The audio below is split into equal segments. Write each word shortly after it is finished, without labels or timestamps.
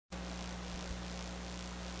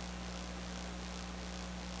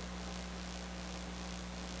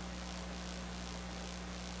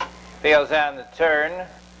Fails on the turn.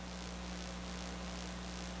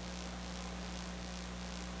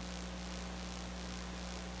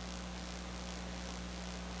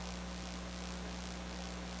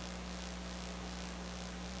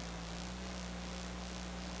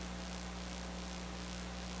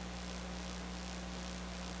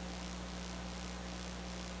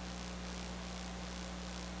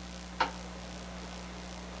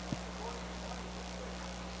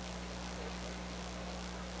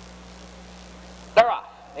 They're off.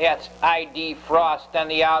 That's ID Frost on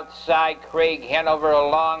the outside. Craig Hanover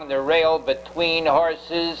along the rail between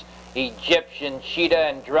horses. Egyptian Cheetah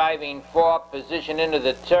in driving fourth position into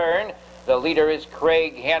the turn. The leader is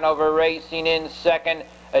Craig Hanover racing in second.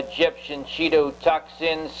 Egyptian Cheetah who tucks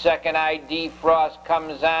in second. ID Frost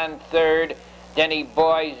comes on third. Denny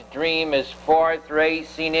Boy's Dream is fourth,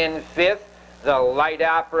 racing in fifth. The Light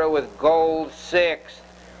Opera with Gold sixth.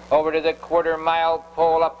 Over to the quarter-mile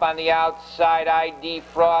pole up on the outside. ID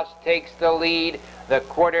Frost takes the lead. The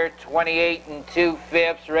quarter 28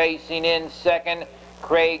 2/5, racing in second.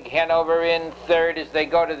 Craig Hanover in third as they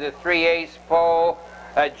go to the 3/8 pole.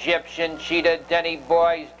 Egyptian Cheetah, Denny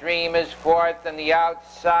Boy's Dream is fourth on the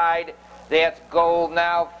outside. That's Gold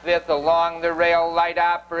now fifth. Along the rail, Light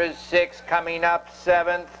Opera is sixth, coming up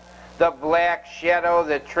seventh. The Black Shadow,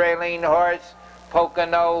 the trailing horse,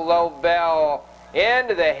 Pocono Lobel.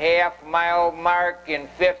 Into the half-mile mark in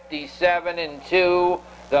 57 2.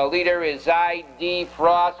 The leader is ID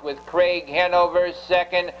Frost with Craig Hanover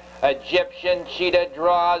second. Egyptian Cheetah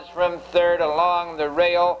draws from third along the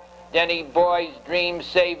rail. Denny Boy's Dream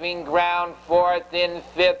saving ground fourth. In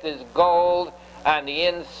fifth is Gold. On the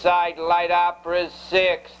inside, Light Opera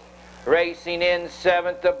sixth. Racing in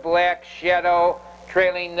seventh, the Black Shadow.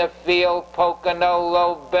 Trailing the field, Pocono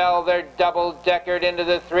Lobel. They're double-deckered into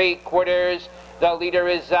the three-quarters. The leader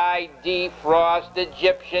is ID Frost.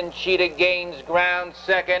 Egyptian Cheetah gains ground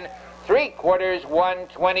second. Three-quarters,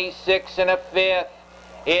 1:26 1/5.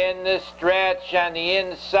 In the stretch on the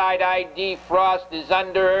inside, ID Frost is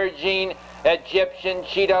under-urging. Egyptian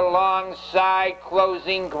Cheetah alongside.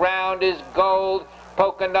 Closing ground is Gold.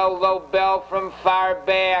 Pocono Lobel from far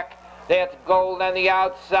back. That's Gold on the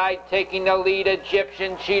outside taking the lead.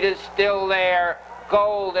 Egyptian Cheetah still there.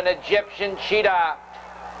 Gold and Egyptian Cheetah.